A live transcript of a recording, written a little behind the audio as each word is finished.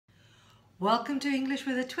Welcome to English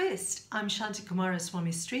with a Twist. I'm Shanthi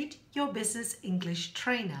Cumaraswamy Streat, your business English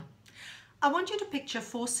trainer. I want you to picture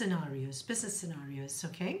 4 scenarios, business scenarios,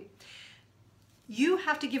 okay? You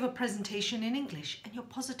have to give a presentation in English and you're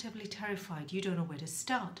positively terrified. You don't know where to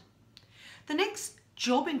start. The next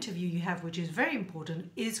job interview you have, which is very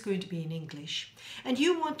important, is going to be in English. And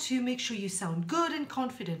you want to make sure you sound good and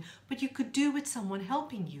confident, but you could do with someone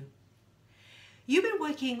helping you. You've been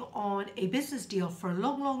working on a business deal for a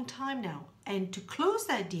long time now, and to close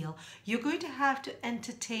that deal, you're going to have to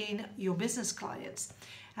entertain your business clients.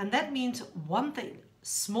 And that means one thing,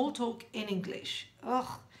 small talk in English. Ugh,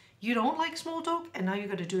 you don't like small talk and now you're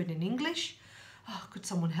going to do it in English? Oh, could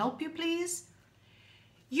someone help you, please?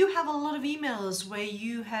 You have a lot of emails where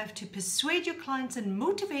you have to persuade your clients and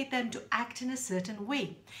motivate them to act in a certain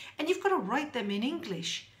way. And you've got to write them in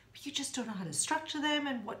English, but you just don't know how to structure them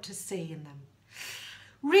and what to say in them.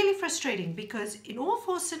 Really frustrating, because in all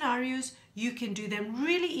 4 scenarios, you can do them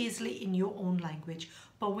really easily in your own language.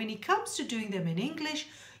 But when it comes to doing them in English,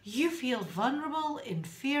 you feel vulnerable,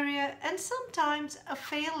 inferior, and sometimes a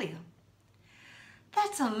failure.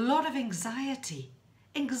 That's a lot of anxiety.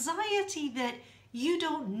 Anxiety that you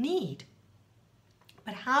don't need.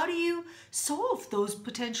 But how do you solve those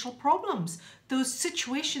potential problems, those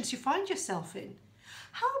situations you find yourself in?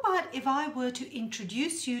 How about if I were to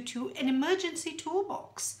introduce you to an emergency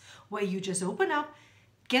toolbox where you just open up,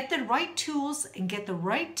 get the right tools and get the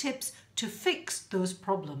right tips to fix those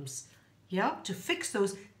problems? Yeah, to fix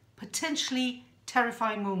those potentially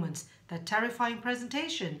terrifying moments, that terrifying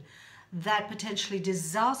presentation, that potentially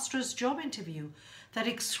disastrous job interview, that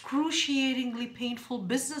excruciatingly painful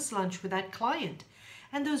business lunch with that client,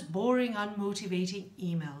 and those boring, unmotivating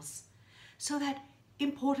emails. So that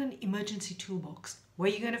important emergency toolbox. Where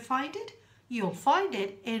are you going to find it? You'll find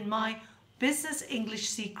it in my Business English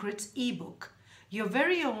Secrets ebook, your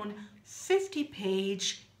very own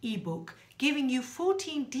 50-page ebook, giving you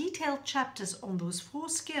 14 detailed chapters on those 4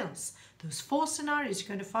 skills, those 4 scenarios you're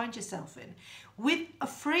going to find yourself in, with a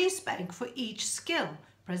phrase bank for each skill: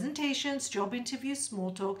 presentations, job interviews, small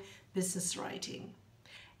talk, business writing.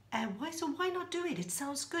 And why not do it? It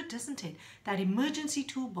sounds good, doesn't it? That emergency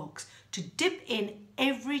toolbox to dip in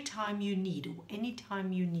every time you need, or any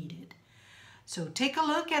time you need it. So take a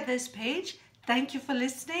look at this page. Thank you for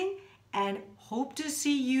listening, and hope to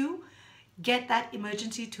see you get that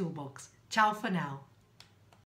emergency toolbox. Ciao for now.